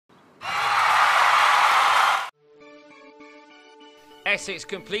Essex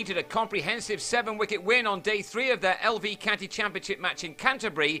completed a comprehensive 7-wicket win on day 3 of their LV County Championship match in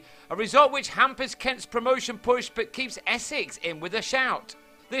Canterbury, a result which hampers Kent's promotion push but keeps Essex in with a shout.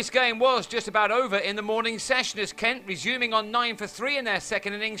 This game was just about over in the morning session as Kent, resuming on 9 for 3 in their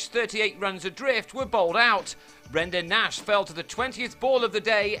second innings, 38 runs adrift, were bowled out. Brendan Nash fell to the 20th ball of the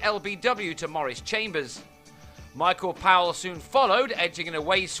day, LBW to Maurice Chambers. Michael Powell soon followed, edging an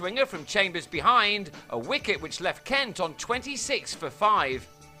away swinger from Chambers behind, a wicket which left Kent on 26 for 5.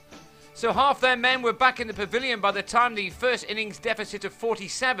 So half their men were back in the pavilion by the time the first innings deficit of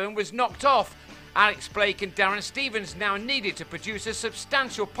 47 was knocked off. Alex Blake and Darren Stevens now needed to produce a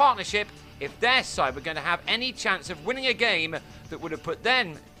substantial partnership if their side were going to have any chance of winning a game that would have put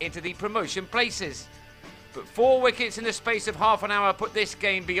them into the promotion places. But 4 wickets in the space of half an hour put this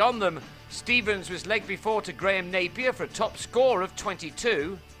game beyond them. Stevens was legged before to Graham Napier for a top score of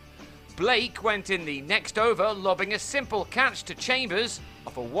 22. Blake went in the next over, lobbing a simple catch to Chambers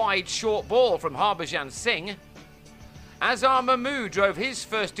off a wide short ball from Harbhajan Singh. Azhar Mahmood drove his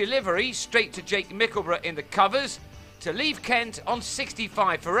first delivery straight to Jake Mickleborough in the covers to leave Kent on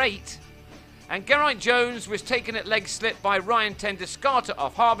 65 for 8. And Geraint Jones was taken at leg slip by Ryan Tenduskarta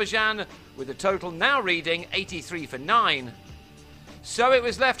off Harbhajan, with the total now reading 83 for 9. So it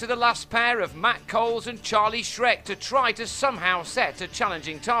was left to the last pair of Matt Coles and Charlie Shrek to try to somehow set a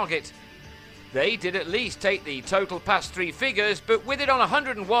challenging target. They did at least take the total past 3 figures, but with it on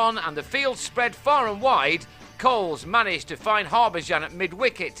 101 and the field spread far and wide, Coles managed to find Harbhajan at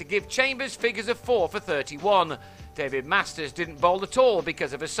mid-wicket to give Chambers figures of 4 for 31. David Masters didn't bowl at all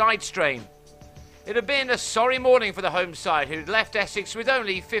because of a side strain. It had been a sorry morning for the home side, who'd left Essex with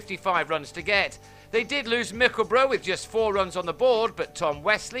only 55 runs to get. They did lose Mickleborough with just 4 runs on the board, but Tom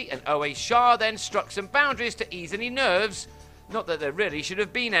Wesley and O.A. Shah then struck some boundaries to ease any nerves. Not that there really should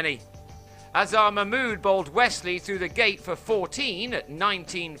have been any. Azhar Mahmood bowled Wesley through the gate for 14 at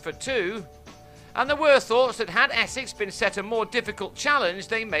 19 for 2. And there were thoughts that had Essex been set a more difficult challenge,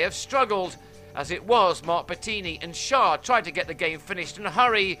 they may have struggled. As it was, Mark Bettini and Shah tried to get the game finished in a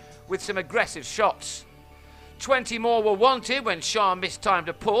hurry with some aggressive shots. 20 more were wanted when Shah mistimed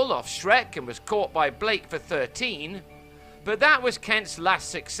a pull off Shrek and was caught by Blake for 13. But that was Kent's last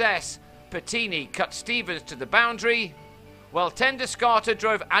success. Bettini cut Stevens to the boundary, while Tenduskarta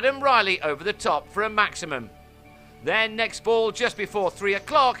drove Adam Riley over the top for a maximum. Then next ball just before 3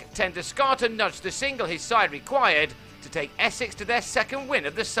 o'clock, Tenduskarta nudged the single his side required to take Essex to their second win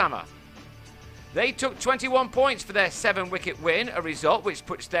of the summer. They took 21 points for their 7-wicket win, a result which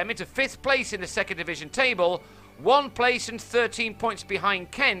puts them into 5th place in the second division table, 1 place and 13 points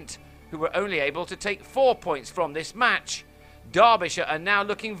behind Kent, who were only able to take 4 points from this match. Derbyshire are now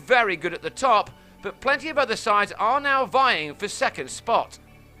looking very good at the top, but plenty of other sides are now vying for second spot.